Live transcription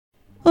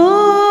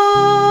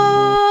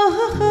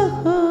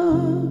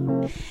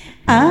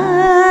आ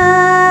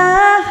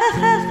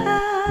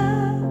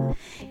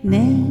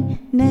नई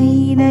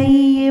नई नई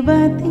ये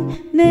बातें,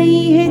 नई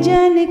है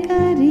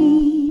जानकारी,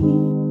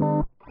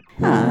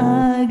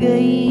 आ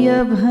गई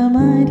अब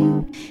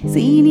हमारी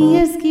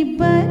सीनियर्स की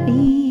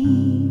बारी।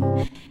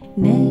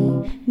 नई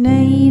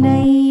नई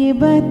नई ये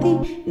बातें,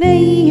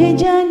 नई है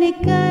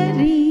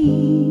जानकारी,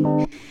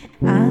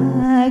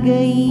 आ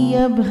गई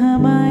अब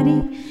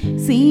हमारी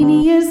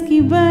सीनियर्स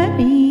की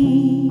बारी।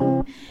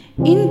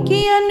 इनके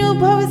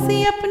अनुभव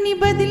से अपनी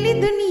बदली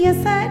दुनिया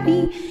सारी,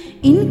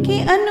 इनके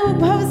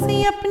अनुभव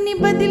से अपनी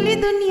बदली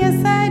दुनिया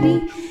सारी।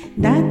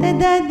 दादा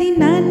दादी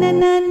नाना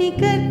नानी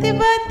करते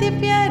बातें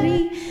प्यारी,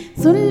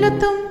 सुन लो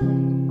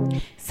तुम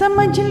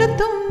समझ लो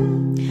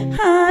तुम,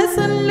 हाँ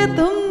सुन लो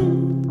तुम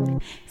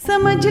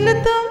समझ लो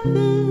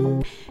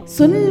तुम,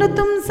 सुन लो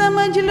तुम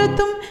समझ लो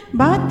तुम,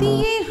 बात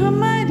ये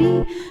हमारी।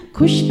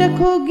 खुश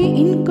रखोगी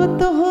इनको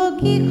तो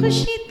होगी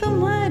खुशी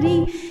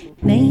तुम्हारी।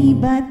 नई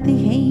बात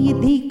है ये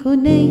देखो,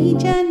 नई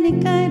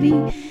जानकारी,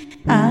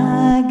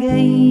 आ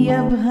गई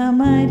अब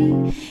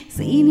हमारी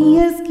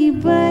सीनियर्स की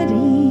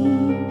बारी।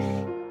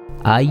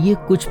 आइए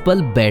कुछ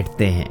पल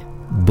बैठते हैं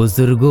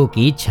बुजुर्गों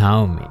की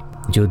छांव में,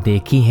 जो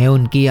देखी है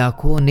उनकी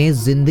आंखों ने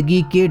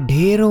जिंदगी के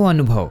ढेरों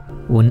अनुभव।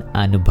 उन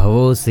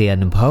अनुभवों से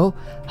अनुभव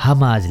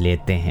हम आज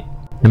लेते हैं।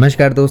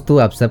 नमस्कार दोस्तों,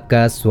 आप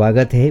सबका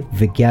स्वागत है।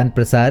 विज्ञान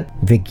प्रसार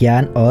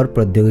विज्ञान और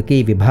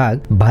प्रौद्योगिकी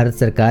विभाग, भारत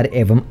सरकार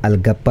एवं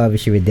अलगप्पा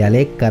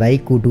विश्वविद्यालय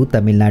कराईकुडू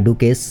तमिलनाडु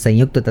के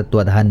संयुक्त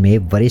तत्वाधान में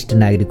वरिष्ठ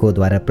नागरिकों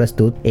द्वारा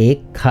प्रस्तुत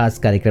एक खास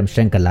कार्यक्रम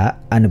श्रृंखला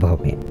अनुभव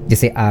में,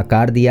 जिसे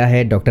आकार दिया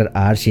है डॉक्टर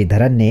आर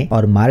श्रीधरन ने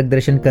और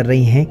मार्गदर्शन कर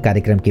रही हैं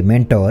कार्यक्रम की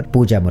मेंटोर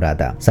पूजा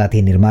मुरादा। साथ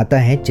ही निर्माता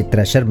हैं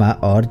चित्रा शर्मा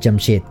और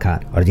जमशेद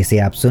खान, और जिसे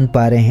आप सुन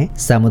पा रहे हैं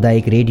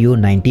सामुदायिक रेडियो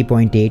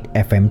 90.8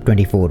 FM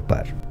 24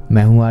 पर।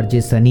 मैं हूँ आरजे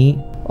सनी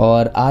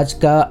और आज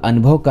का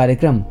अनुभव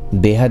कार्यक्रम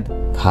बेहद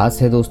खास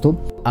है दोस्तों।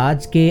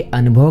 आज के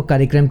अनुभव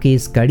कार्यक्रम की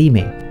इस कड़ी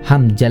में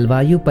हम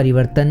जलवायु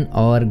परिवर्तन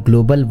और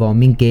ग्लोबल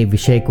वार्मिंग के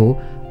विषय को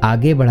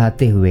आगे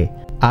बढ़ाते हुए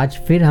आज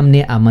फिर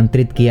हमने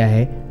आमंत्रित किया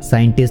है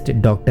scientist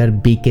doctor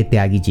BK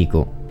Tyagi ji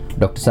को।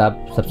 डॉक्टर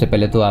साहब, सबसे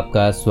पहले तो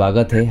आपका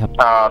स्वागत है।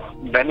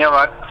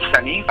 धन्यवाद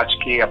सनी, आज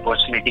की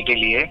अपॉर्चुनिटी के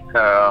लिए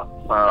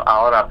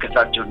और आपके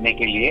साथ जुड़ने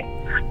के लिए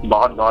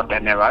बहुत बहुत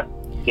धन्यवाद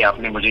कि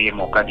आपने मुझे ये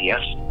मौका दिया।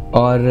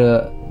 और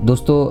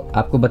दोस्तों,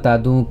 आपको बता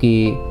दूं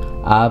कि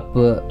आप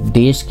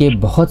देश के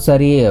बहुत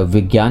सारे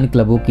विज्ञान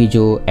क्लबों की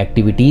जो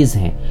एक्टिविटीज़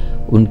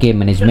हैं उनके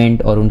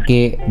मैनेजमेंट और उनके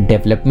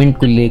डेवलपमेंट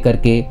को लेकर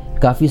के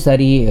काफ़ी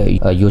सारी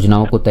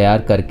योजनाओं को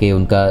तैयार करके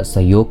उनका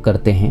सहयोग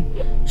करते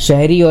हैं।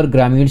 शहरी और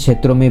ग्रामीण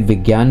क्षेत्रों में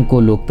विज्ञान को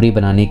लोकप्रिय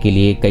बनाने के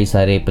लिए कई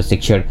सारे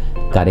प्रशिक्षण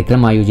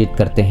कार्यक्रम आयोजित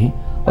करते हैं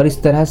और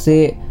इस तरह से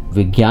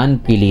विज्ञान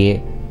के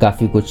लिए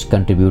काफ़ी कुछ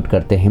कंट्रीब्यूट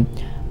करते हैं।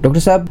 डॉक्टर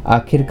साहब,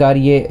 आखिरकार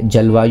ये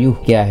जलवायु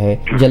क्या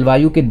है,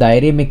 जलवायु के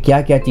दायरे में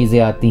क्या क्या चीज़ें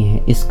आती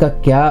हैं, इसका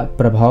क्या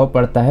प्रभाव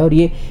पड़ता है, और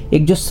ये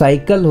एक जो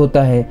साइकिल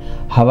होता है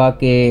हवा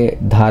के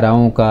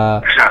धाराओं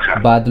का,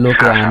 बादलों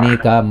के आने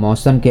का,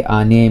 मौसम के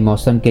आने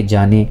मौसम के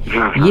जाने,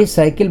 ये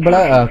साइकिल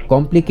बड़ा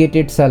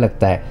कॉम्प्लिकेटेड सा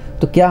लगता है।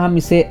 तो क्या हम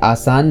इसे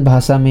आसान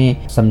भाषा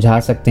में समझा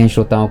सकते हैं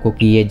श्रोताओं को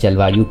कि ये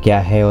जलवायु क्या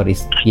है और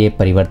ये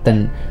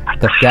परिवर्तन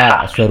का क्या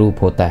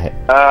स्वरूप होता है?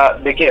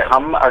 देखिए,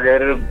 हम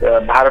अगर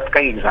भारत का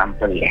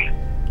एग्जाम्पल लें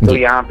तो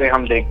यहाँ पे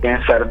हम देखते हैं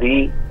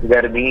सर्दी,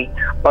 गर्मी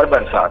और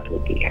बरसात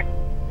होती है,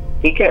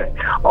 ठीक है।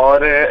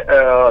 और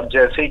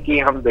जैसे कि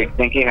हम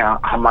देखते हैं कि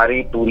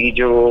हमारी पूरी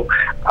जो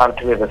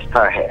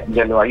अर्थव्यवस्था है,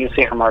 जलवायु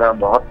से हमारा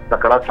बहुत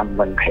तकड़ा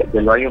संबंध है।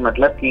 जलवायु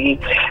मतलब कि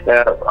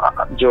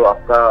जो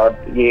आपका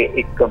ये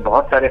एक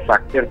बहुत सारे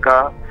फैक्टर का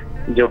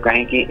जो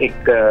कहें कि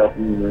एक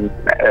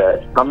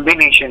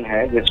कॉम्बिनेशन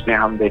है, जिसमें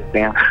हम देखते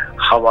हैं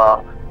हवा,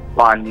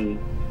 पानी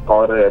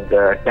और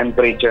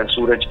टेम्परेचर,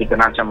 सूरज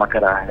कितना चमक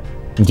रहा है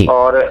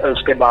और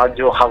उसके बाद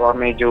जो हवा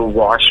में जो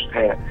वाष्प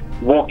है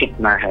वो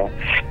कितना है।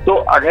 तो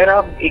अगर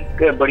आप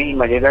एक बड़ी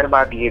मजेदार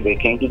बात ये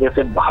देखें कि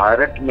जैसे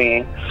भारत में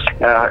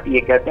ये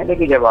कहते हैं ना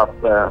कि जब आप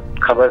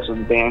खबर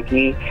सुनते हैं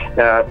कि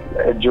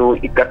जो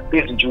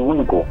 31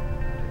 जून को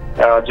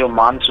जो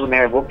मानसून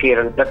है वो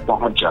केरल तक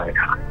पहुंच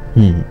जाएगा,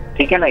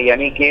 ठीक है ना।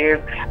 यानी कि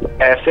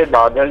ऐसे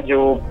बादल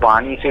जो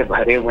पानी से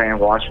भरे हुए हैं,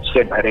 वाष्प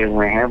से भरे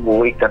हुए हैं,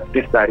 वो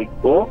 31 तारीख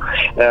को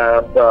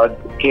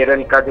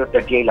केरल का जो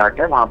तटीय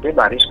इलाका है वहां पे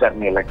बारिश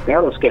करने लगते हैं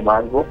और उसके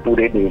बाद वो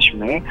पूरे देश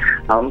में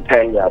हम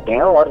फैल जाते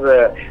हैं।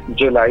 और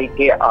जुलाई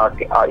के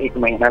एक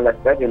महीना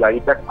लगता है, जुलाई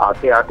तक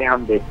आते आते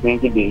हम देखते हैं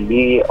कि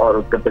दिल्ली और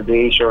उत्तर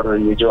प्रदेश और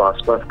ये जो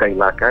आसपास का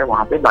इलाका है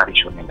वहां पे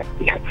बारिश होने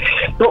लगती है।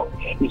 तो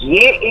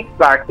ये एक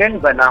पैटर्न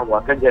बना हुआ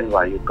था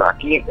जलवायु का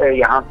कि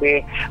यहाँ पे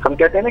हम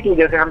कहते हैं ना कि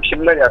जैसे हम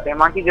शिमला जाते हैं,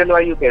 वहाँ की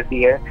जलवायु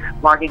कैसी है,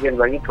 वहाँ की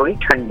जलवायु थोड़ी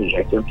ठंडी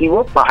है क्योंकि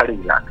वो पहाड़ी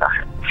इलाका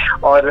है।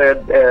 और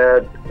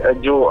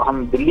जो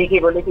हम दिल्ली की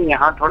बोले कि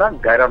यहाँ थोड़ा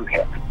गर्म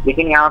है,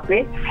 लेकिन यहाँ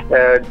पे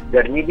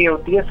गर्मी भी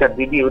होती है,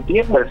 सर्दी भी होती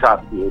है,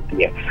 बरसात भी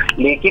होती है।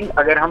 लेकिन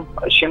अगर हम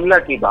शिमला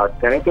की बात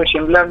करें तो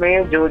शिमला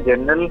में जो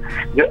जनरल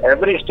जो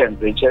एवरेज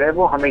टेम्परेचर है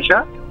वो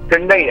हमेशा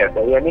ठंडा ही रहता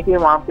है, यानी कि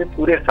वहाँ पे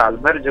पूरे साल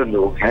भर जो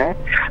लोग हैं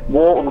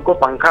वो उनको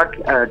पंखा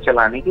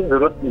चलाने की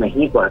जरूरत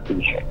नहीं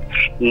पड़ती है।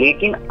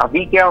 लेकिन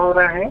अभी क्या हो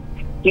रहा है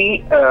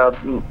कि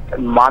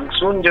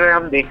मानसून जो है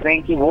हम देख रहे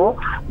हैं कि वो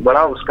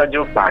बड़ा, उसका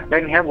जो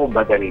पैटर्न है वो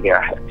बदल गया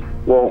है।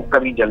 वो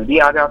कभी जल्दी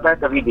आ जाता है,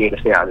 कभी देर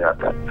से आ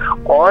जाता है।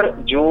 और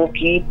जो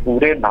कि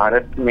पूरे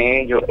भारत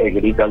में जो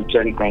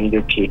एग्रीकल्चर कहीं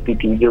जो खेती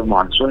थी जो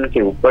मानसून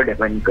के ऊपर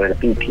डिपेंड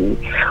करती थी,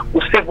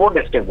 उससे वो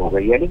डिस्टर्ब हो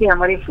गई। यानी कि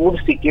हमारी फूड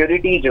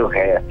सिक्योरिटी जो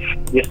है,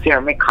 जिससे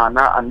हमें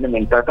खाना अन्न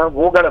मिलता था,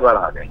 वो गड़बड़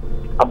आ गई।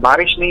 अब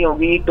बारिश नहीं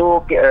होगी तो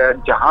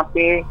जहाँ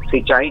पे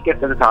सिंचाई के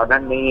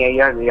संसाधन नहीं है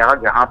या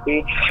जहाँ पे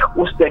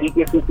उस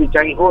तरीके से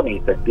सिंचाई हो नहीं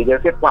सकती,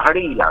 जैसे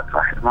पहाड़ी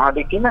इलाका है, वहाँ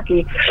देखिए ना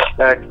कि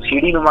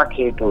सीढ़ी नुमा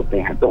खेत होते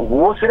हैं, तो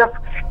वो सिर्फ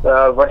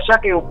वर्षा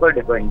के ऊपर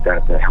डिपेंड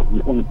करते हैं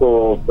उनको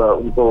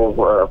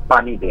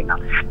पानी देना।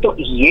 तो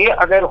ये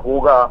अगर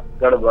होगा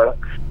गड़बड़,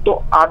 तो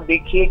आप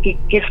देखिए कि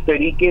किस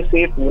तरीके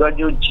से पूरा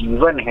जो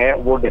जीवन है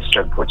वो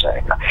डिस्टर्ब हो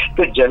जाएगा।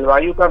 तो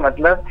जलवायु का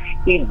मतलब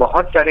कि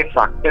बहुत सारे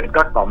फैक्टर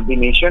का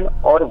कॉम्बिनेशन,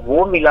 और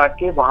वो मिला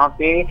के वहाँ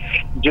पे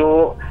जो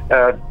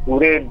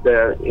पूरे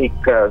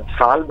एक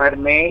साल भर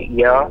में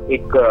या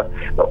एक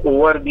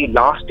ओवर दी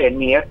लास्ट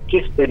 10 ईयर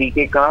किस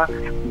तरीके का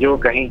जो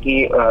कहें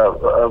कि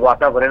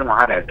वातावरण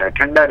वहाँ रहता है,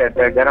 ठंडा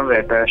रहता है, गर्म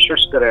रहता है,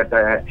 शुष्क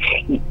रहता है,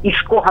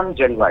 इसको हम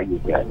जलवायु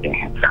कहते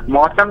हैं।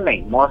 मौसम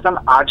नहीं, मौसम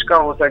आज का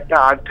हो सकता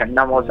है, आज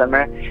ठंडा मौसम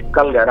है,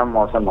 कल गर्म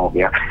मौसम हो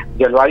गया।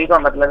 जलवायु का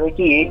मतलब है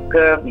कि एक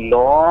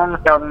लॉन्ग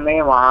टर्म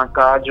में वहाँ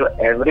का जो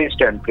एवरेज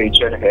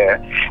टेम्परेचर है,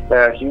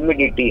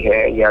 ह्यूमिडिटी है,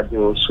 या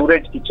जो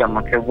सूरज की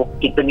चमक है, वो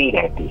कितनी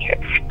रहती है,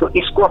 तो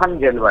इसको हम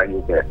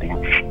जलवायु कहते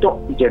हैं। तो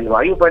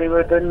जलवायु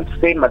परिवर्तन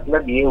से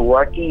मतलब ये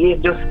हुआ कि ये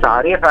जो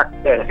सारे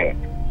फैक्टर है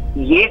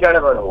ये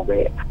गड़बड़ हो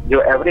गए। जो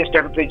एवरेज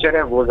टेम्परेचर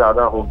है वो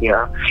ज्यादा हो गया,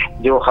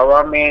 जो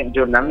हवा में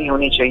जो नमी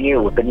होनी चाहिए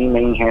उतनी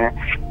नहीं है,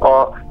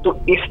 और तो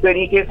इस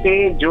तरीके से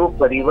जो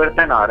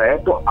परिवर्तन आ रहा है,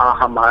 तो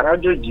हमारा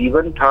जो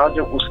जीवन था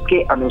जो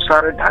उसके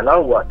अनुसार ढला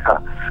हुआ था,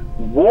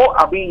 वो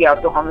अभी या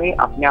तो हमें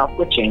अपने आप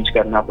को चेंज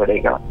करना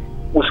पड़ेगा,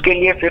 उसके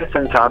लिए फिर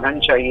संसाधन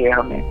चाहिए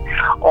हमें,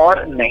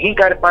 और नहीं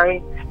कर पाए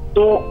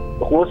तो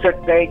हो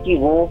सकता है कि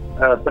वो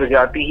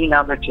प्रजाति ही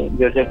ना बचे।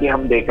 जैसे कि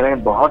हम देख रहे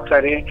हैं बहुत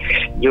सारे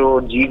जो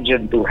जीव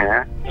जंतु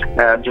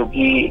हैं जो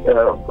कि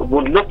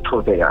वो लुप्त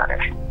होते जा रहे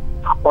हैं।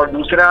 और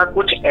दूसरा,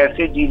 कुछ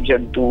ऐसे जीव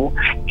जंतु,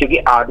 क्योंकि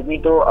आदमी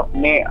तो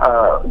अपने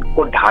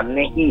को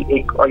ढालने की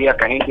एक, और या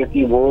कहें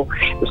क्योंकि वो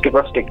उसके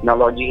पास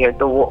टेक्नोलॉजी है,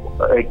 तो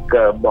वो एक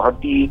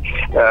बहुत ही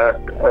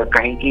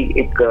कहें कि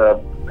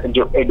एक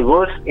जो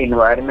एडवर्स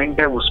एनवायरनमेंट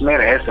है उसमें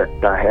रह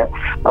सकता है,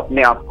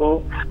 अपने आप को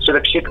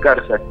सुरक्षित कर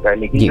सकता है।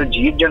 लेकिन जो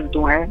जीव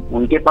जंतु हैं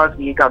उनके पास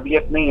ये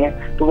काबिलियत नहीं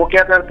है, तो वो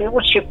क्या करते हैं,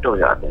 वो शिफ्ट हो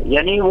जाते हैं,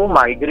 यानी वो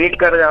माइग्रेट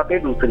कर जाते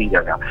हैं दूसरी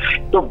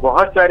जगह। तो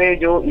बहुत सारे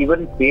जो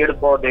इवन पेड़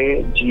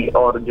पौधे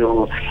और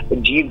जो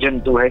जीव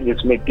जंतु है,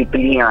 जिसमें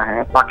तितलियां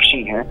हैं,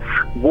 पक्षी हैं,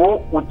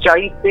 वो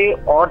ऊंचाई पे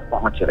और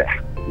पहुंच रहे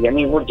हैं,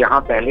 यानी वो जहाँ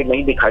पहले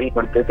नहीं दिखाई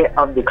पड़ते थे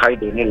अब दिखाई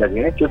देने लगे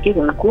हैं, क्योंकि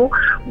उनको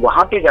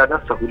वहां पे ज्यादा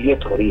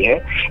सहूलियत हो रही है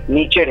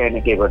नीचे रहने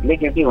के बदले,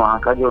 क्योंकि वहाँ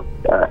का जो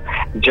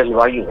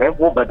जलवायु है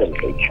वो बदल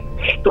गई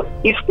है। तो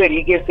इस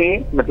तरीके से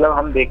मतलब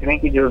हम देख रहे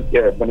हैं कि जो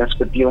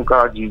वनस्पतियों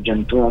का, जीव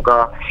जंतुओं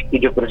का की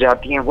जो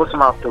प्रजातियां हैं वो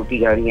समाप्त होती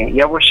जा रही हैं,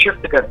 या वो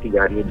शिफ्ट करती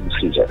जा रही है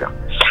दूसरी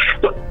जगह।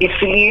 तो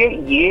इसलिए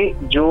ये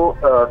जो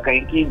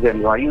कहीं की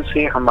जलवायु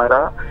से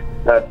हमारा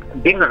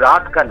दिन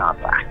रात का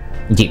नाता है,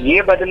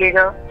 ये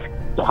बदलेगा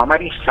तो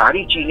हमारी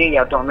सारी चीजें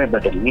या तो हमें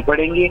बदलनी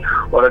पड़ेंगी,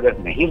 और अगर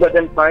नहीं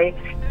बदल पाए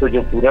तो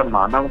जो पूरा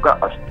मानव का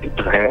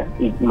अस्तित्व है,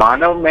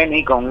 मानव मैं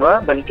नहीं कहूंगा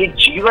बल्कि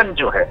जीवन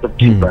जो है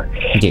पृथ्वी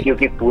पर,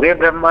 क्योंकि पूरे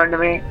ब्रह्मांड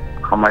में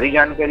हमारी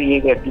जानकारी ये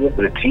कहती है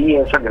पृथ्वी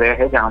ऐसा ग्रह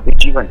है जहाँ पे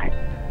जीवन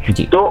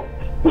है, तो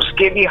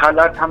उसके भी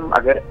हालात हम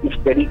अगर इस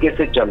तरीके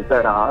से चलता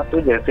रहा,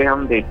 तो जैसे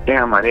हम देखते हैं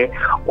हमारे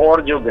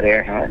और जो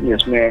ग्रह हैं,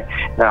 जिसमें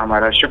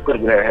हमारा शुक्र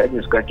ग्रह है,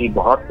 जिसका कि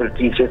बहुत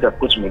पृथ्वी से सब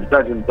कुछ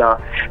मिलता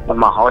जुलता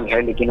माहौल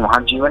है, लेकिन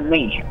वहाँ जीवन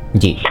नहीं है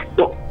जी,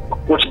 तो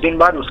कुछ दिन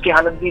बाद उसकी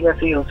हालत भी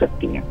वैसे ही हो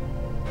सकती है।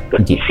 तो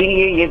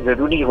इसीलिए ये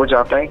जरूरी हो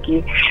जाता है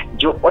कि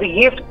जो, और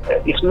ये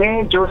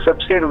इसमें जो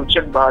सबसे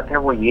रोचक बात है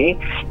वो ये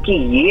कि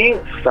ये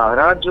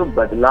सारा जो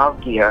बदलाव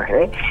किया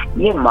है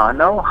ये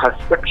मानव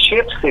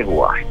हस्तक्षेप से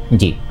हुआ है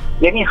जी,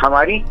 यानी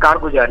हमारी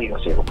कारगुजारियों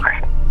से हुआ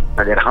है।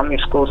 अगर हम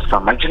इसको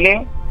समझ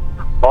लें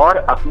और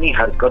अपनी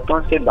हरकतों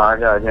से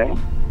बाज आ जाएं,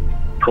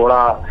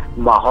 थोड़ा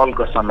माहौल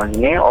को समझ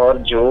लें, और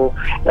जो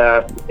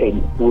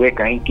पूरे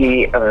कहीं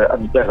की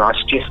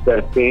अंतर्राष्ट्रीय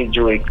स्तर पे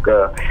जो एक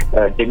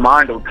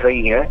डिमांड उठ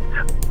रही है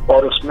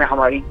और उसमें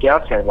हमारी क्या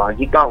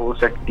सहभागिता हो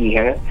सकती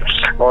है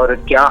और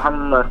क्या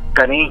हम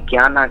करें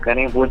क्या ना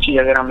करें, वो चीज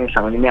अगर हमें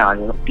समझ में आ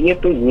जाती है,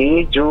 तो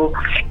ये जो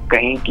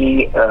कहीं की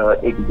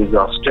एक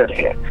डिजास्टर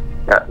है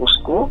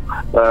उसको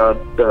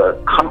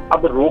हम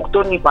अब रोक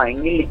तो नहीं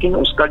पाएंगे, लेकिन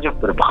उसका जो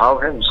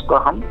प्रभाव है उसका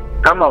हम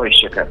कम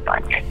अवश्य कर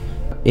पाएंगे।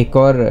 एक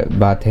और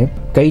बात है,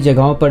 कई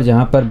जगहों पर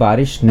जहाँ पर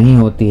बारिश नहीं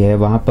होती है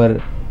वहाँ पर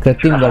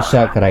कृत्रिम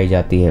वर्षा कराई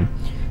जाती है,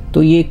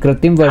 तो ये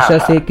कृत्रिम वर्षा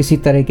से किसी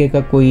तरीके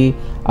का कोई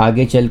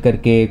आगे चल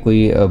करके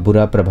कोई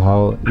बुरा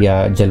प्रभाव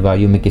या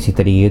जलवायु में किसी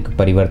तरीके का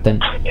परिवर्तन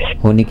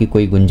होने की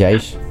कोई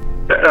गुंजाइश?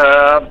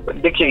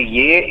 देखिए,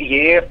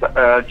 ये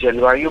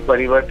जलवायु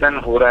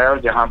परिवर्तन हो रहा है और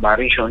जहाँ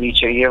बारिश होनी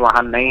चाहिए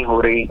वहाँ नहीं हो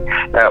रही,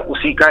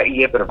 उसी का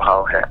ये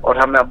प्रभाव है। और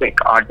हम अब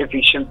एक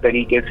आर्टिफिशियल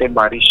तरीके से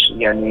बारिश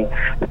यानी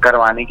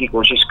करवाने की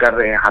कोशिश कर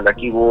रहे हैं।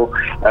 हालांकि वो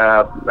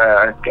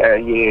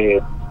ये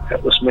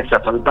उसमें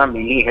सफलता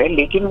मिली है,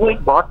 लेकिन वो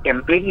एक बहुत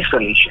टेम्परेरी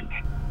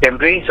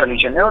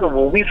सोल्यूशन है और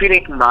वो भी फिर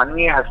एक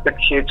मानवीय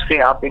हस्तक्षेप से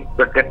आप एक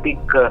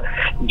प्राकृतिक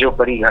जो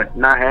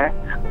परिघटना है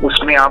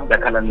उसमें आप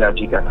दखल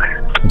अंदाजी कर रहे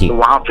हैं, तो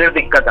वहां फिर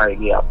दिक्कत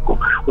आएगी आपको।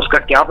 उसका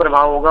क्या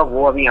प्रभाव होगा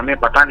वो अभी हमें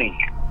पता नहीं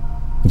है,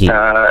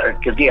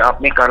 क्योंकि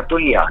आपने कर तो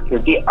लिया।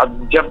 क्योंकि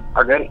अब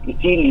अगर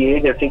इसीलिए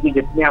जैसे कि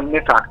जितने हमने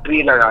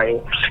फैक्ट्री लगाए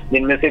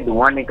जिनमें से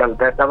धुआं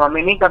निकलता है, तब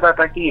हमें नहीं पता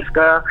था कि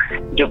इसका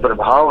जो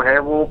प्रभाव है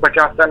वो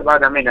 50 साल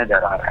बाद हमें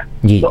नजर आ रहा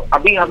है। तो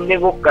अभी हमने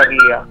वो कर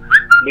लिया,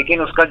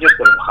 लेकिन उसका जो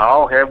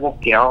प्रभाव है वो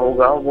क्या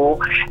होगा वो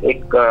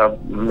एक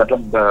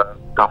मतलब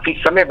काफी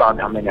समय बाद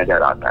हमें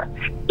नजर आता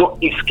है। तो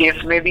इस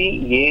केस में भी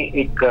ये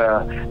एक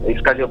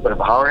इसका जो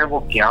प्रभाव है वो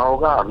क्या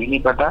होगा अभी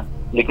नहीं पता।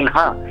 लेकिन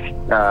हाँ,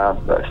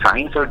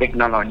 साइंस और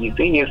टेक्नोलॉजी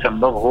से ये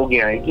संभव हो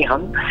गया है कि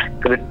हम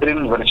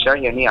कृत्रिम वर्षा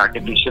यानी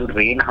आर्टिफिशियल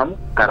रेन हम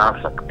करा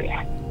सकते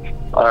हैं,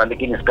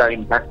 लेकिन इसका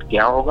इम्पैक्ट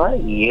क्या होगा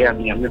ये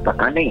अभी हमें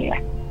पता नहीं है।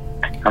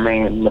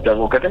 हमें मतलब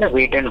वो कहते हैं ना,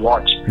 वेट एंड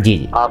वॉच,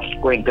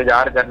 आपको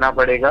इंतजार करना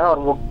पड़ेगा। और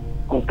वो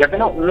कहते हैं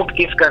ना, ऊंट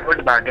किस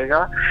करवट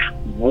बैठेगा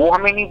वो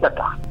हमें नहीं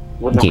पता।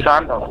 वो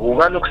नुकसान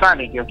होगा, नुकसान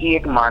ही, क्योंकि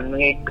एक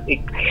मानवीय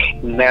एक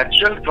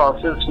नेचुरल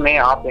प्रोसेस में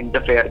आप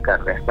इंटरफेयर कर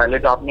रहे हैं। पहले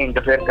तो आपने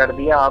इंटरफेयर कर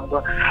दिया। आप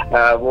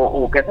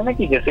वो कहते हैं ना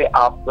कि जैसे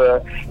आप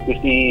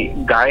किसी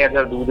गाय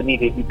अगर दूध नहीं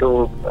देती तो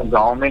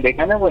गांव में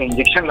देखा ना, वो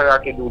इंजेक्शन लगा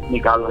के दूध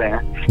निकाल रहे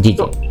हैं।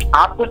 तो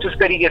आप कुछ उस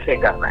तरीके से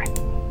कर रहे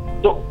हैं,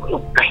 तो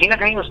कहीं ना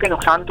कहीं उसके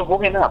नुकसान तो हो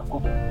गए ना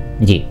आपको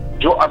जी,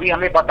 जो अभी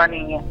हमें पता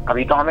नहीं है।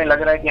 अभी तो हमें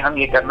लग रहा है कि हम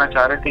ये करना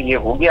चाह रहे थे, ये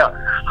हो गया,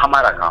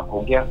 हमारा काम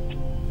हो गया,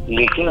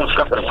 लेकिन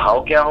उसका प्रभाव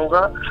क्या होगा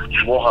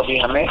वो अभी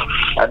हमें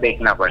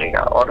देखना पड़ेगा।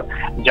 और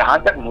जहां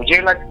तक मुझे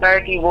लगता है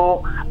कि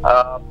वो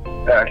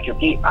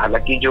क्योंकि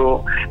हालांकि जो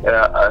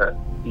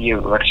ये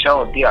वर्षा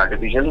होती है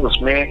आर्टिफिशियल,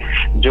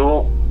 उसमें जो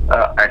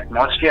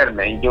एटमॉस्फेयर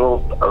में जो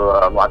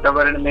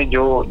वातावरण में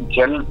जो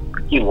जल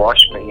की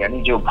वाष्प है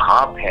यानी जो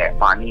भाप है,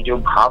 पानी जो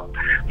भाप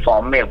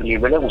फॉर्म में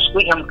अवेलेबल है, उसको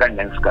ही हम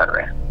कंडेंस कर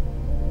रहे हैं,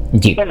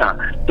 ठीक है ना।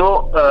 तो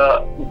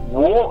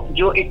वो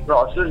जो एक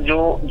प्रोसेस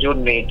जो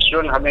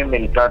नेचुरल हमें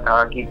मिलता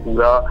था कि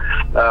पूरा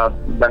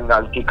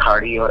बंगाल की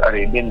खाड़ी और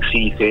अरेबियन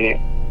सी से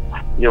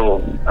जो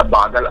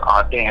बादल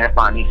आते हैं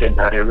पानी से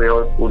भरे हुए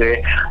और पूरे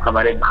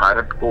हमारे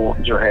भारत को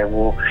जो है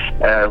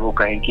वो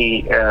कहें कि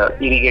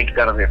इरिगेट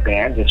कर देते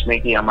हैं,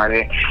 जिसमें कि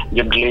हमारे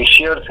जो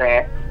ग्लेशियर्स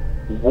हैं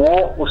वो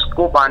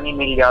उसको पानी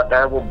मिल जाता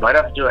है। वो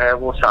बर्फ जो है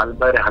वो साल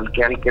भर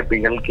हल्के हल्के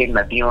पिघल के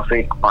नदियों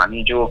से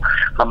पानी जो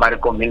हमारे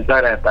को मिलता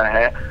रहता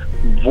है,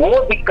 वो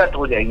दिक्कत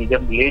हो जाएगी।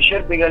 जब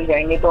ग्लेशियर पिघल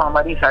जाएंगे तो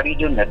हमारी सारी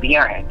जो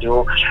नदियां हैं,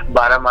 जो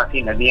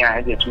 12मासी नदियां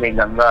हैं, जिसमें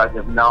गंगा,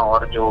 जमुना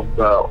और जो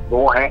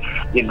वो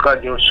हैं जिनका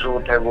जो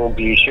स्रोत है वो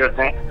ग्लेशियर्स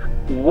हैं,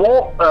 वो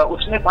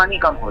उसमें पानी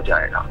कम हो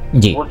जाएगा।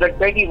 हो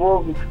सकता है कि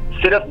वो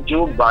सिर्फ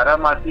जो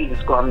 12मासी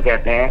जिसको हम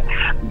कहते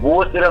हैं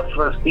वो सिर्फ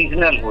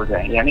सीजनल हो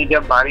जाए, यानी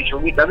जब बारिश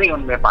होगी तभी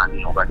उनमें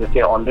पानी होगा।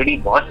 जैसे ऑलरेडी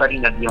बहुत सारी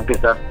नदियों के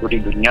साथ पूरी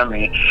दुनिया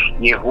में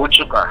ये हो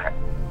चुका है।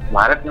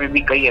 भारत में भी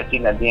कई ऐसी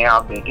नदियां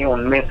आप देखें,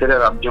 उनमें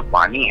सिर्फ अब जो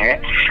पानी है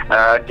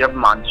जब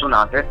मानसून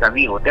आता है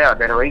तभी होता है,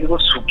 अदरवाइज वो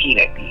सूखी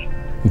रहती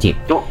है जी।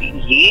 तो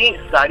ये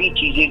सारी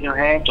चीजें जो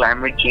है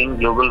क्लाइमेट चेंज,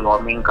 ग्लोबल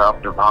वार्मिंग का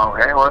प्रभाव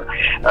है। और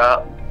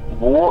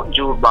वो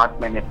जो बात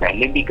मैंने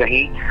पहले भी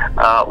कही,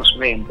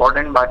 उसमें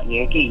इम्पोर्टेंट बात ये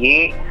है कि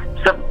ये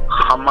सब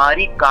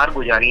हमारी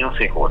कारगुजारियों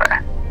से हो रहा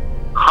है।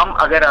 हम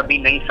अगर अभी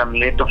नहीं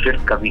संभले तो फिर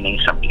कभी नहीं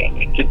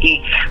संभलेंगे,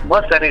 क्योंकि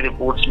बहुत सारे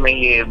रिपोर्ट्स में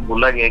ये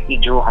बोला गया कि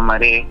जो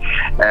हमारे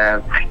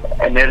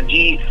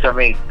एनर्जी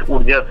समेत,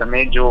 ऊर्जा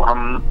समेत जो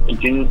हम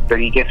जिन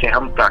तरीके से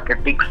हम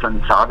प्राकृतिक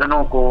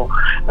संसाधनों को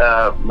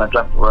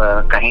मतलब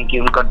कहें कि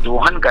उनका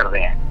दोहन कर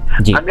रहे हैं,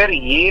 अगर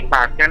ये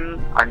पैटर्न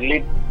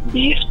अगले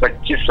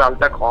 20-25 साल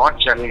तक और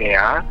चल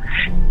गया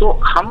तो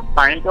हम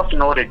पॉइंट ऑफ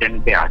नो रिटर्न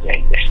पे आ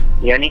जाएंगे।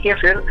 यानी कि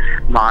फिर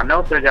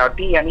मानव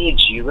प्रजाति यानी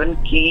जीवन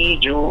की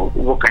जो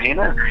वो कहे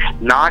ना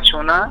नाश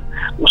होना,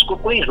 उसको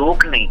कोई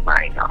रोक नहीं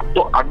पाएगा।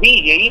 तो अभी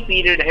यही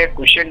पीरियड है,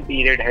 कुशन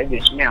पीरियड है,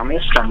 जिसमें हमें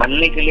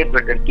संभलने के लिए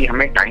प्रकृति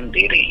हमें टाइम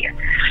दे रही है।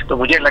 तो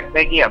मुझे लगता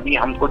है कि अभी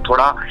हमको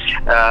थोड़ा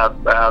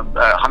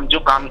हम जो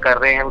काम कर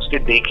रहे हैं उसके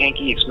देखें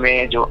कि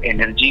इसमें जो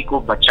एनर्जी को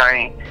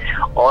बचाएं।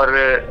 और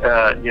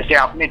जैसे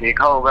आपने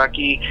देखा होगा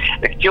कि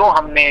क्यों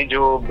हमने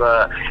जो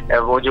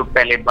वो जो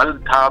पहले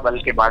बल्ब था,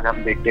 बल्ब के बाद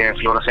हम देखते हैं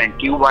फ्लोरोसेंट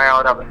ट्यूब आया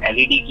और अब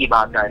एलईडी की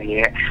बात आ रही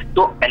है।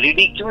 तो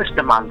एलईडी क्यों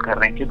इस्तेमाल कर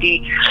रहे हैं?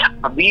 क्योंकि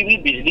अभी भी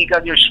बिजली का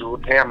जो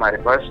स्रोत है हमारे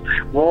पास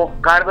वो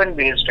कार्बन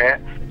बेस्ड है,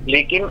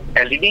 लेकिन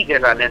एलईडी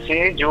जलाने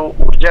से जो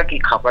ऊर्जा की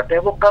खपत है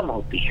वो कम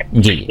होती है।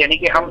 यानी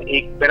कि हम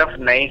एक तरफ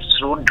नए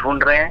स्रोत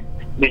ढूंढ रहे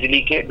हैं, बिजली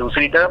के,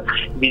 दूसरी तरफ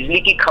बिजली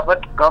की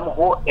खपत कम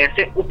हो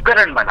ऐसे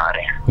उपकरण बना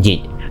रहे हैं जी।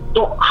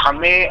 तो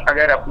हमें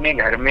अगर अपने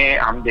घर में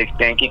हम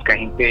देखते हैं कि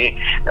कहीं पे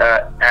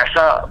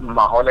ऐसा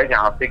माहौल है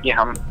जहाँ पे कि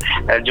हम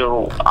जो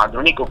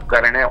आधुनिक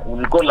उपकरण है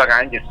उनको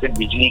लगाएं जिससे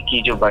बिजली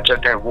की जो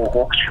बचत है वो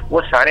हो,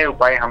 वो सारे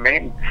उपाय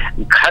हमें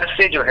घर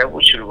से जो है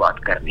वो शुरुआत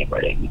करनी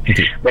पड़ेगी।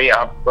 भाई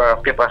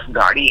आपके पास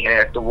गाड़ी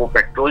है तो वो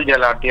पेट्रोल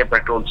जलाती है,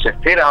 पेट्रोल से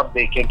फिर आप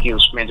देखें कि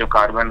उसमें जो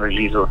कार्बन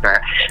रिलीज होता है,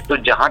 तो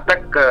जहां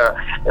तक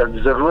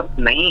जरूरत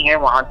नहीं है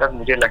वहां तक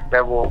मुझे लगता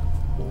है वो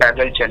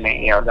पैदल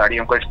चलें या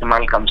गाड़ियों का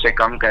इस्तेमाल कम से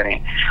कम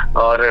करें।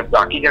 और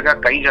बाकी जगह,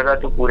 कई जगह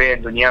तो पूरे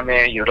दुनिया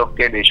में, यूरोप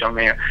के देशों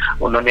में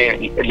उन्होंने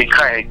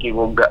लिखा है कि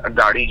वो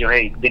गाड़ी जो है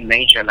एक दिन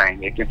नहीं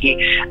चलाएंगे, क्योंकि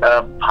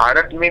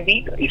भारत में भी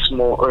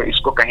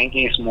इसको कहें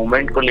कि इस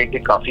मूवमेंट को लेके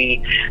काफी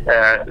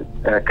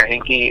कहें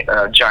कि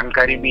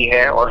जानकारी भी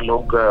है और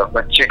लोग,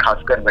 बच्चे,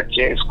 खासकर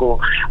बच्चे इसको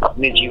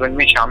अपने जीवन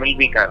में शामिल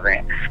भी कर रहे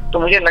हैं। तो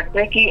मुझे लगता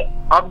है कि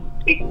अब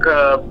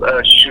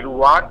एक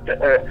शुरुआत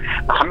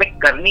हमें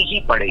करनी ही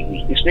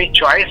पड़ेगी, इसमें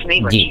चॉइस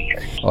नहीं बची है।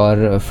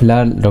 और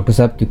फिलहाल डॉक्टर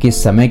साहब, क्योंकि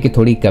समय की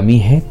थोड़ी कमी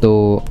है तो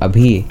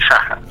अभी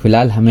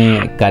फिलहाल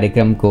हमें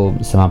कार्यक्रम को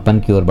समापन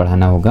की ओर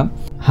बढ़ाना होगा।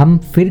 हम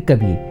फिर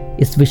कभी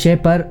इस विषय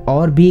पर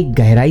और भी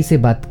गहराई से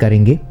बात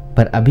करेंगे,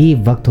 पर अभी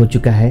वक्त हो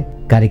चुका है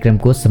कार्यक्रम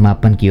को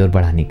समापन की ओर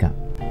बढ़ाने का।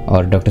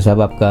 और डॉक्टर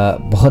साहब, आपका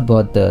बहुत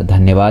बहुत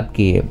धन्यवाद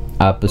कि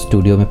आप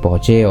स्टूडियो में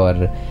पहुँचे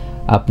और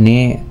अपने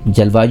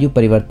जलवायु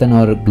परिवर्तन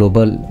और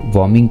ग्लोबल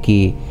वार्मिंग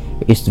की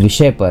इस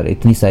विषय पर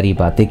इतनी सारी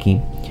बातें की।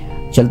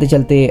 चलते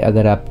चलते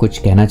अगर आप कुछ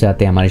कहना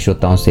चाहते हैं हमारे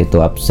श्रोताओं से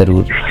तो आप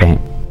जरूर कहें।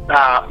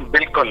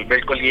 बिल्कुल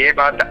बिल्कुल, ये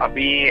बात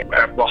अभी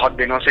बहुत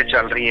दिनों से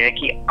चल रही है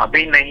कि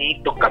अभी नहीं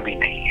तो कभी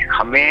नहीं।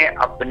 हमें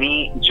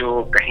अपनी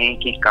जो कहें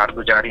कि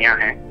कारगुजारियां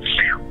हैं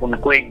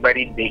उनको एक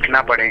बारी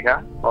देखना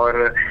पड़ेगा,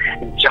 और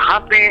जहाँ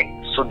पे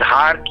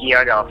सुधार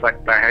किया जा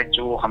सकता है,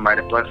 जो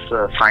हमारे पास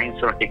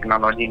साइंस और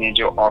टेक्नोलॉजी ने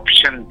जो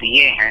ऑप्शन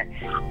दिए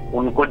हैं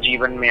उनको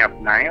जीवन में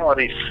अपनाएं।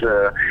 और इस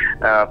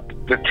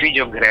पृथ्वी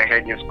जो ग्रह है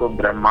जिसको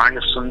ब्रह्मांड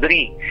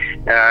सुंदरी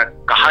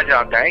कहा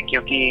जाता है,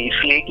 क्योंकि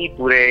इसलिए कि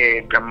पूरे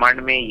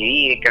ब्रह्मांड में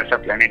यही एक ऐसा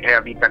प्लेनेट है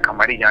अभी तक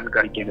हमारी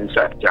जानकारी के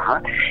अनुसार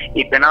जहाँ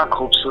इतना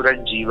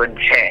खूबसूरत जीवन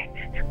है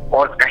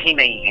और कहीं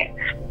नहीं है।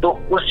 तो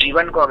उस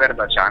जीवन को अगर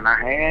बचाना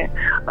है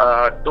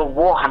तो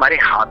वो हमारे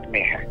हाथ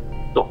में है।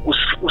 तो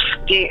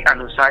उसके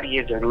अनुसार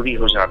ये जरूरी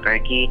हो जाता है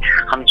कि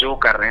हम जो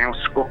कर रहे हैं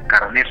उसको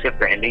करने से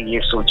पहले ये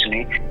सोच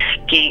लें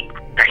कि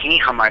कहीं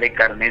हमारे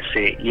करने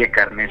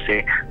से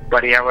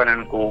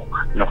पर्यावरण को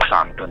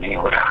नुकसान तो नहीं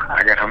हो रहा।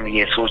 अगर हम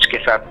ये सोच के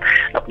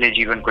साथ अपने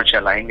जीवन को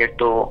चलाएंगे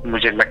तो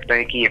मुझे लगता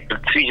है कि ये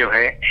पृथ्वी जो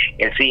है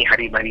ऐसे ही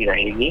हरी भरी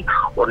रहेगी,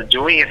 और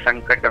जो ये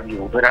संकट अभी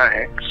उभरा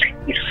है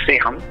इससे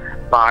हम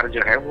पार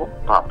जो है वो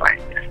पा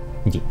पाएंगे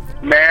जी।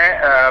 मैं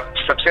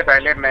सबसे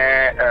पहले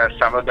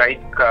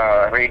सामुदायिक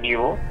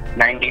रेडियो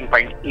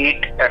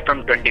 19.8 FM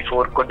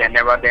 24 को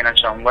धन्यवाद देना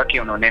चाहूंगा कि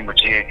उन्होंने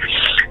मुझे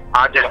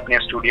आज अपने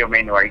स्टूडियो में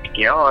इनवाइट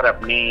किया और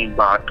अपनी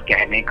बात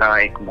कहने का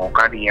एक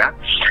मौका दिया।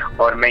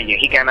 और मैं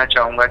यही कहना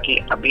चाहूंगा कि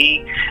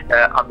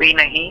अभी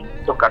नहीं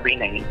तो कभी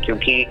नहीं,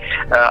 क्योंकि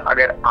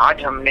अगर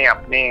आज हमने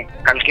अपने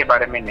कल के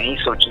बारे में नहीं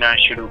सोचना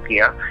शुरू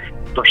किया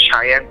तो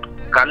शायद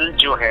कल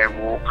जो है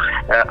वो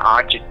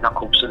आज जितना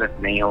खूबसूरत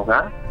नहीं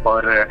होगा।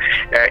 और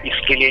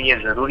इसके लिए ये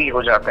जरूरी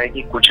हो जाता है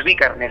कि कुछ भी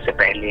करने से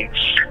पहले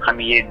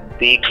हम ये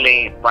देख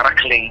लें,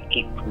 परख लें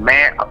कि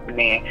मैं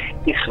अपने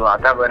इस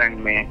वातावरण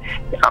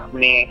में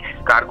अपने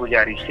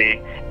कारगुजारी से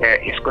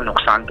इसको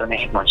नुकसान तो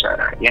नहीं पहुंचा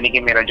रहा। यानी कि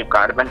मेरा जो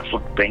कार्बन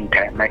फुटप्रिंट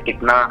है, मैं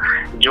कितना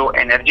जो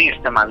एनर्जी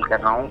इस्तेमाल कर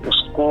रहा हूँ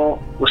उसको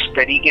उस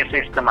तरीके से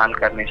इस्तेमाल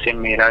करने से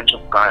मेरा जो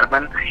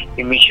कार्बन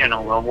इमिशन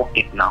होगा वो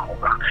कितना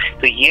होगा।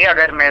 तो ये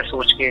अगर मैं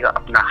सोच के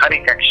अपना हर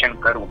एक एक्शन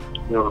करूँ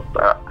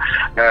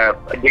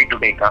डे टू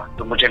डे का,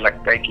 तो मुझे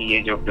लगता है कि ये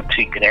जो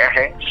पृथ्वी ग्रह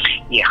है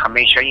ये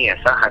हमेशा ही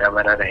ऐसा हरा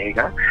भरा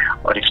रहेगा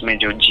और इसमें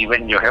जो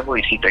जीवन जो है वो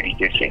इसी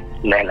तरीके से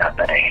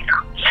लहलाता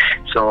रहेगा।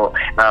 So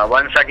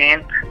once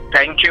again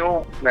thank you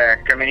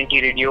community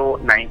radio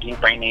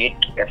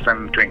 19.8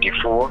 FM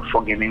 24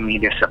 for giving me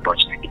this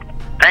opportunity.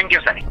 Thank you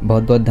Sunny.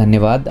 बहुत बहुत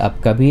धन्यवाद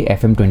आपका भी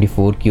FM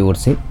 24 की ओर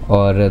से।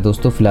 और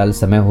दोस्तों फिलहाल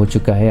समय हो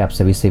चुका है आप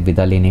सभी से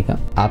विदा लेने का।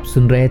 आप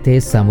सुन रहे थे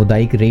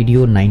सामुदायिक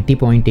रेडियो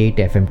 90.8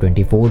 FM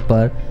 24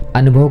 पर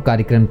अनुभव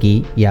कार्यक्रम की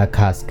यह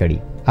खास कड़ी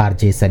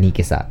RJ सनी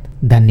के साथ।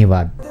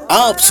 धन्यवाद।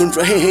 आप सुन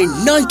रहे हैं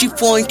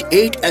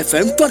 90.8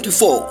 FM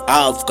 24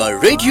 आपका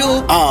रेडियो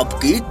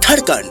आपकी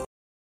धड़कन।